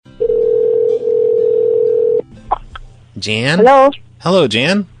Jan? Hello? Hello,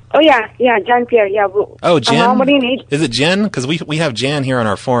 Jan? Oh, yeah, Jan Pierre, yeah. Oh, Jan? What do you need? Is it Jen? Because we have Jan here on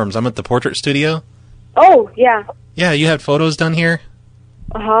our forums. I'm at the portrait studio. Oh, yeah. Yeah, you had photos done here?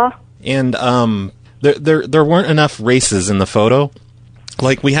 Uh-huh. And there weren't enough races in the photo.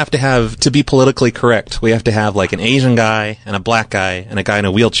 Like, we have to be politically correct, we have to have, like, an Asian guy and a black guy and a guy in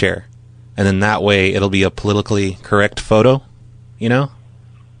a wheelchair. And then that way it'll be a politically correct photo, you know?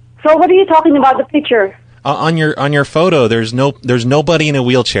 So what are you talking about, the picture? On your photo, there's nobody in a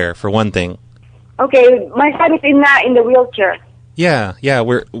wheelchair, for one thing. Okay, my son is not in the wheelchair. Yeah,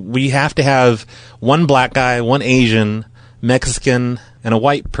 we have to have one black guy, one Asian, Mexican, and a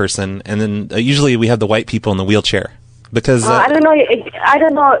white person, and then usually we have the white people in the wheelchair. Because I don't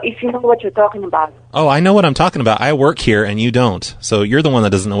know if you know what you're talking about. Oh, I know what I'm talking about. I work here and you don't. So you're the one that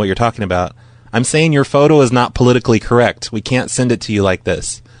doesn't know what you're talking about. I'm saying your photo is not politically correct. We can't send it to you like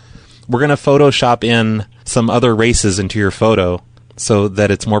this. We're going to Photoshop in some other races into your photo so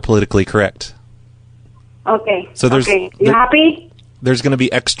that it's more politically correct. Okay. So You happy? There's going to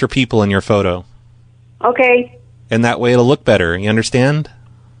be extra people in your photo. Okay. And that way it'll look better. You understand?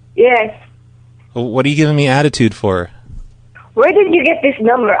 Yes. What are you giving me attitude for? Where did you get this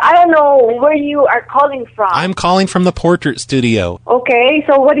number? I don't know where you are calling from. I'm calling from the portrait studio. Okay,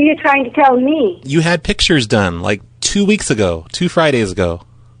 so what are you trying to tell me? You had pictures done like 2 weeks ago, 2 Fridays ago.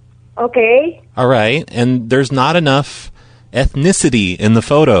 Okay. All right, and there's not enough ethnicity in the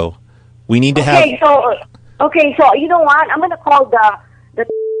photo. We need to have... Okay, so you know what? I'm going to call the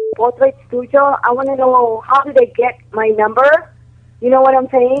portrait studio. I want to know, how did they get my number? You know what I'm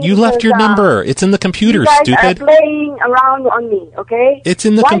saying? You left your number. It's in the computer, you guys stupid. are playing around on me, okay? It's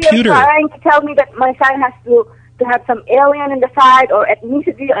in the computer. You're trying to tell me that my son has to have some alien on the side or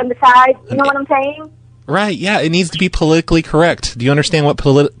ethnicity on the side. You know what I'm saying? Right, yeah. It needs to be politically correct. Do you understand what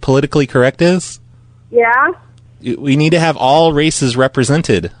politically correct is? Yeah. We need to have all races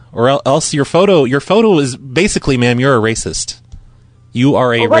represented, or else your photo is basically, ma'am, you're a racist. You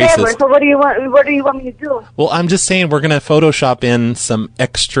are a racist. So what do you want me to do? Well, I'm just saying we're going to Photoshop in some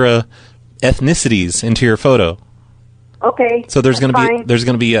extra ethnicities into your photo. Okay. So there's going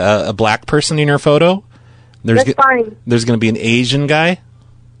to be a black person in your photo. That's fine. There's going to be an Asian guy.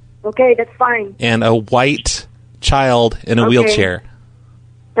 Okay, that's fine. And a white child in a wheelchair.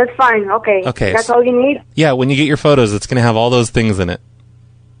 That's fine. Okay. Okay. That's all you need? Yeah, when you get your photos, it's going to have all those things in it.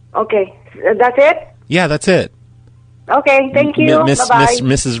 Okay. That's it? Yeah, that's it. Okay, thank you. Bye-bye.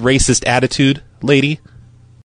 Mrs. Racist Attitude Lady.